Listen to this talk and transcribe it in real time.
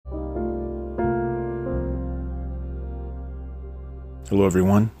Hello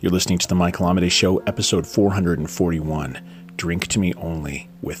everyone, you're listening to the Michael Amidei Show, episode 441, Drink to Me Only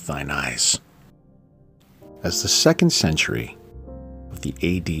with Thine Eyes. As the 2nd century of the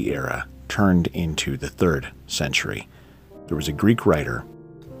AD era turned into the 3rd century, there was a Greek writer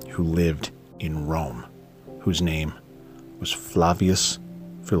who lived in Rome, whose name was Flavius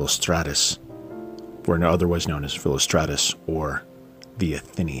Philostratus, or otherwise known as Philostratus or the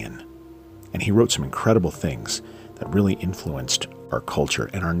Athenian. And he wrote some incredible things that really influenced our culture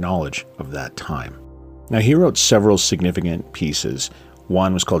and our knowledge of that time. Now, he wrote several significant pieces.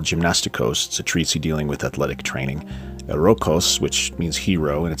 One was called Gymnastikos. It's a treatise dealing with athletic training. Erokos, which means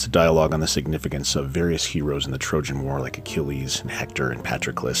hero, and it's a dialogue on the significance of various heroes in the Trojan War, like Achilles and Hector and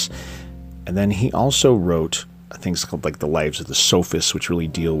Patroclus. And then he also wrote things called like the Lives of the Sophists, which really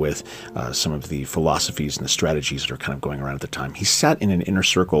deal with some of the philosophies and the strategies that are kind of going around at the time. He sat in an inner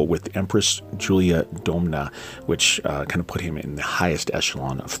circle with Empress Julia Domna, which kind of put him in the highest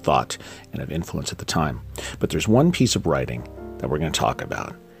echelon of thought and of influence at the time. But there's one piece of writing that we're going to talk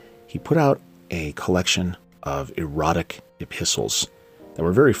about. He put out a collection of erotic epistles that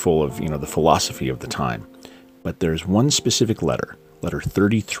were very full of, the philosophy of the time. But there's one specific letter, letter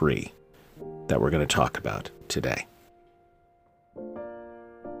 33, that we're going to talk about today.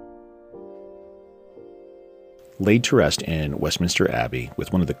 Laid to rest in Westminster Abbey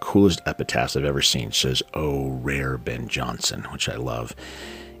with one of the coolest epitaphs I've ever seen, says, "Oh, rare Ben Jonson," which I love.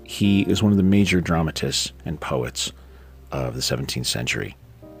 He is one of the major dramatists and poets of the 17th century.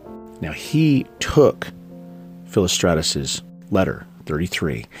 Now, he took Philostratus's letter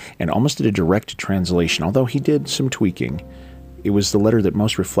 33 and almost did a direct translation, although he did some tweaking. It was the letter that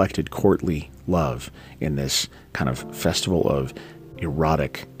most reflected courtly love in this kind of festival of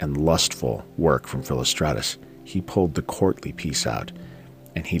erotic and lustful work from Philostratus. He pulled the courtly piece out,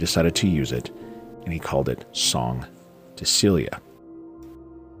 and he decided to use it, and he called it Song to Celia.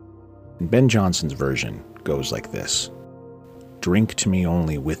 And Ben Jonson's version goes like this: "Drink to me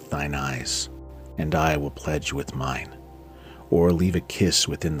only with thine eyes, and I will pledge with mine. Or leave a kiss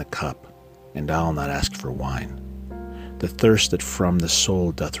within the cup, and I'll not ask for wine. The thirst that from the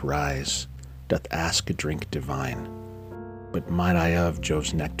soul doth rise, doth ask a drink divine. But might I of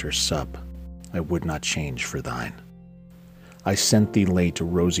Jove's nectar sup, I would not change for thine. I sent thee late a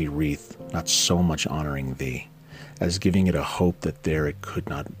rosy wreath, not so much honoring thee, as giving it a hope that there it could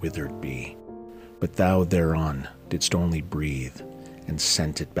not withered be. But thou thereon didst only breathe, and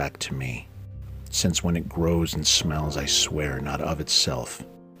sent it back to me. Since when it grows and smells, I swear, not of itself,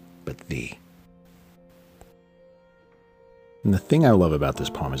 but thee." And the thing I love about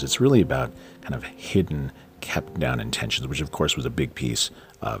this poem is it's really about kind of hidden, kept down intentions, which of course was a big piece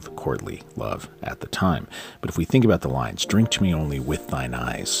of courtly love at the time. But if we think about the lines, "Drink to me only with thine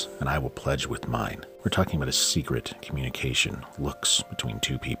eyes, and I will pledge with mine," we're talking about a secret communication, looks between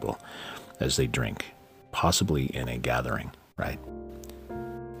two people as they drink, possibly in a gathering, right?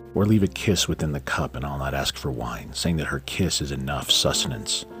 Or leave a kiss within the cup, and I'll not ask for wine, saying that her kiss is enough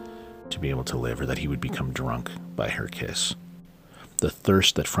sustenance to be able to live, or that he would become drunk by her kiss. The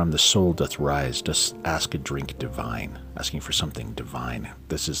thirst that from the soul doth rise, does ask a drink divine, asking for something divine.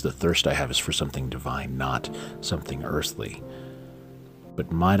 This is the thirst I have is for something divine, not something earthly.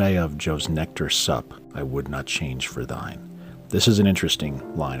 But might I of Jove's nectar sup, I would not change for thine. This is an interesting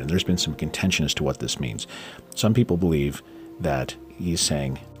line, and there's been some contention as to what this means. Some people believe that he's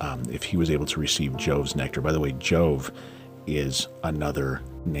saying if he was able to receive Jove's nectar. By the way, Jove is another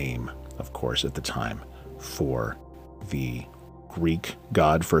name, of course, at the time for the Greek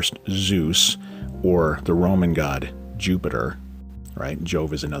god, first Zeus, or the Roman god Jupiter, right?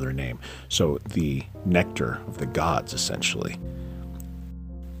 Jove is another name. So the nectar of the gods, essentially.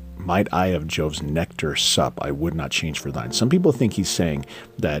 Might I of Jove's nectar sup, I would not change for thine. Some people think he's saying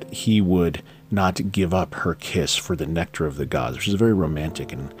that he would not give up her kiss for the nectar of the gods, which is a very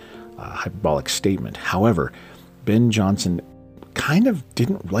romantic and hyperbolic statement. However, Ben Jonson kind of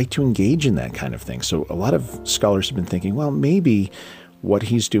didn't like to engage in that kind of thing. So a lot of scholars have been thinking, well, maybe what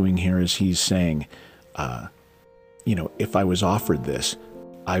he's doing here is he's saying, if I was offered this,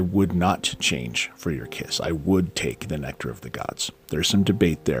 I would not change for your kiss. I would take the nectar of the gods. There's some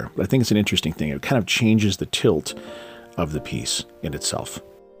debate there, but I think it's an interesting thing. It kind of changes the tilt of the piece in itself.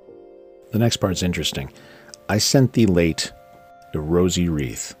 The next part's interesting. I sent thee late a rosy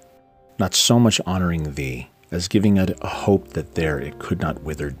wreath, not so much honoring thee, as giving it a hope that there it could not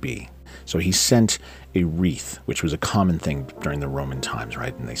withered be. So he sent a wreath, which was a common thing during the Roman times,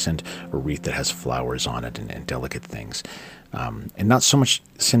 right? And they sent a wreath that has flowers on it and delicate things. And not so much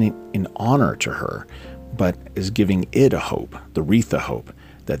sending in honor to her, but is giving it a hope, the wreath a hope,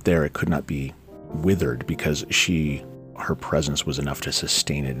 that there it could not be withered, because she her presence was enough to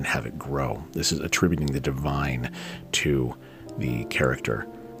sustain it and have it grow. This is attributing the divine to the character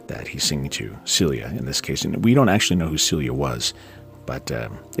that he's singing to, Celia in this case. And we don't actually know who Celia was, but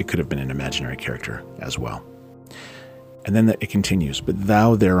it could have been an imaginary character as well. And then it continues, but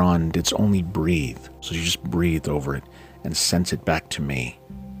thou thereon didst only breathe. So you just breathed over it and sent it back to me.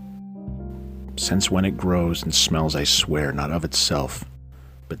 Since when it grows and smells, I swear, not of itself,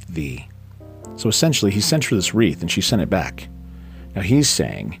 but thee. So essentially, he sent her this wreath and she sent it back. Now he's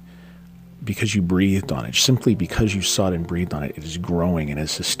saying, because you breathed on it, simply because you saw it and breathed on it, it is growing and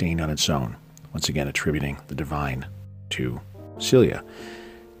is sustained on its own. Once again, attributing the divine to Celia.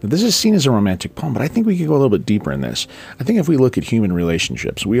 Now, this is seen as a romantic poem, but I think we could go a little bit deeper in this. I think if we look at human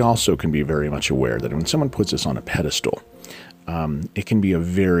relationships, we also can be very much aware that when someone puts us on a pedestal, it can be a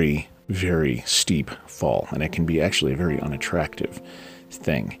very, very steep fall, and it can be actually a very unattractive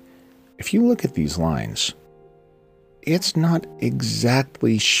thing. If you look at these lines, it's not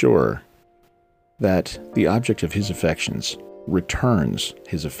exactly sure that the object of his affections returns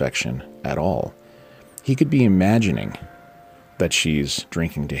his affection at all. He could be imagining that she's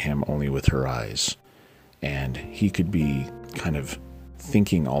drinking to him only with her eyes, and he could be kind of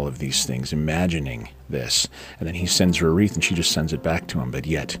thinking all of these things, imagining this, and then he sends her a wreath and she just sends it back to him, but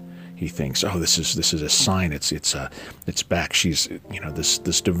yet he thinks, oh, this is a sign, it's back. She's,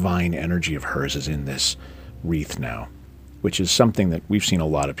 this divine energy of hers is in this wreath now, which is something that we've seen a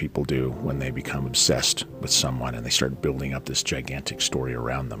lot of people do when they become obsessed with someone and they start building up this gigantic story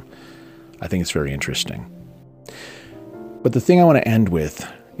around them. I think it's very interesting. But the thing I want to end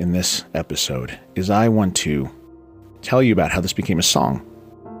with in this episode is I want to tell you about how this became a song.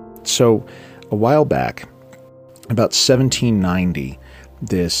 So a while back, about 1790,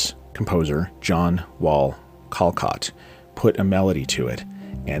 this composer, John Wall Callcott, put a melody to it.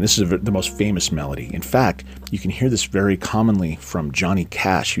 And this is the most famous melody. In fact, you can hear this very commonly from Johnny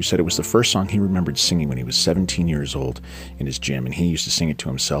Cash, who said it was the first song he remembered singing when he was 17 years old in his gym. And he used to sing it to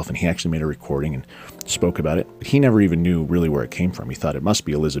himself, and he actually made a recording and spoke about it. But he never even knew really where it came from. He thought it must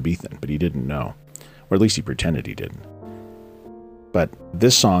be Elizabethan, but he didn't know. Or at least he pretended he didn't. But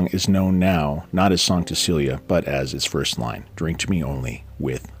this song is known now, not as Song to Celia, but as its first line, drink to me only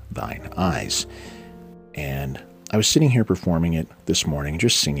with thine eyes. And I was sitting here performing it this morning,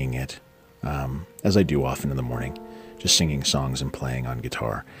 just singing it, as I do often in the morning, just singing songs and playing on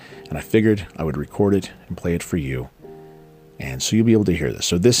guitar. And I figured I would record it and play it for you, and so you'll be able to hear this.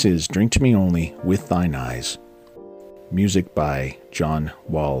 So this is Drink to Me Only with Thine Eyes, music by John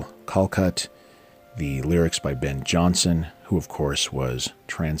Wall Callcott, the lyrics by Ben Jonson, who of course was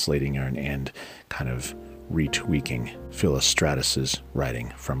translating and kind of retweaking Philostratus's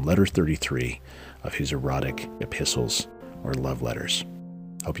writing from letter 33 of his erotic epistles or love letters.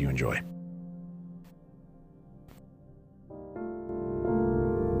 Hope you enjoy.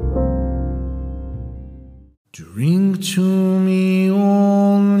 Drink to me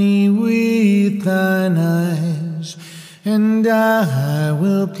only with thine eyes, and I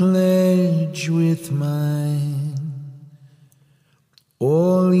will pledge with mine.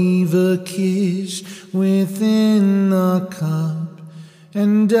 Or leave a kiss within the cup,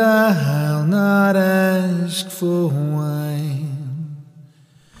 and I'll not ask for wine.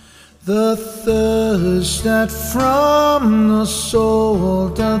 The thirst that from the soul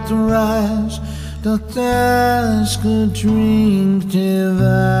doth rise, doth ask a drink divine.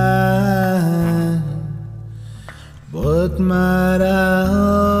 But might I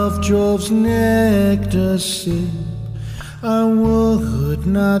of Jove's nectar sip, I would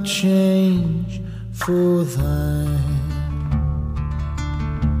not change for thine.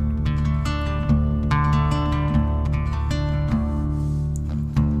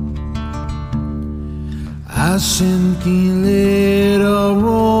 I sent thee little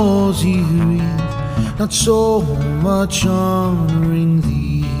rosy wreath, not so much honoring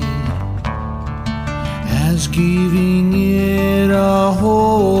thee as giving it a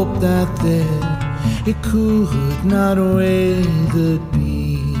hope that there it could not withered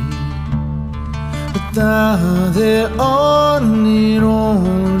be. But thou thereon it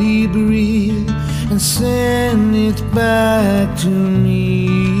only breathe and send it back to me.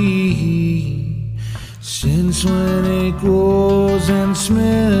 Since when it grows and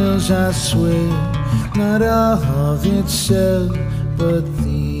smells, I swear, not of itself but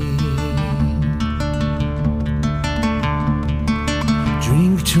thee.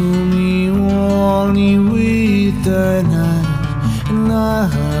 Drink to me only with thine eyes, and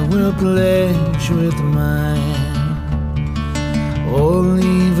I will pledge with mine. Or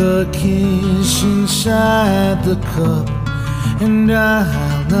leave a kiss inside the cup, and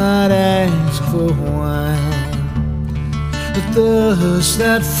I'll not ask for wine. the thirst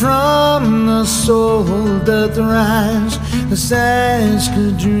that from the soul doth rise, as ask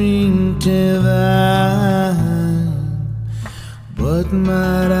a drink divine. But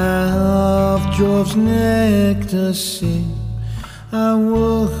might I of Jove's nectar sip, I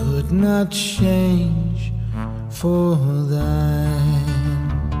would not change for thine.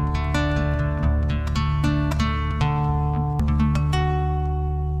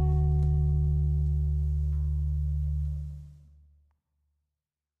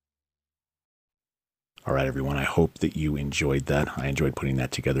 All right, everyone, I hope that you enjoyed that. I enjoyed putting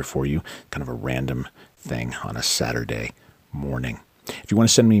that together for you, kind of a random thing on a Saturday morning. If you want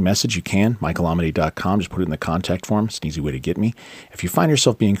to send me a message, you can, michaelamity.com. Just put it in the contact form. It's an easy way to get me. If you find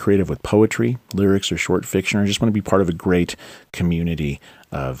yourself being creative with poetry, lyrics, or short fiction, or just want to be part of a great community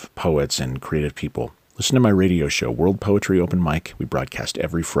of poets and creative people, listen to my radio show, World Poetry Open Mic. We broadcast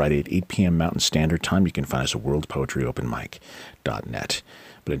every Friday at 8 p.m. Mountain Standard Time. You can find us at worldpoetryopenmic.net.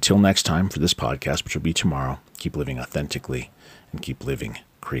 But until next time, for this podcast, which will be tomorrow, keep living authentically and keep living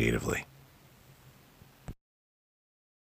creatively.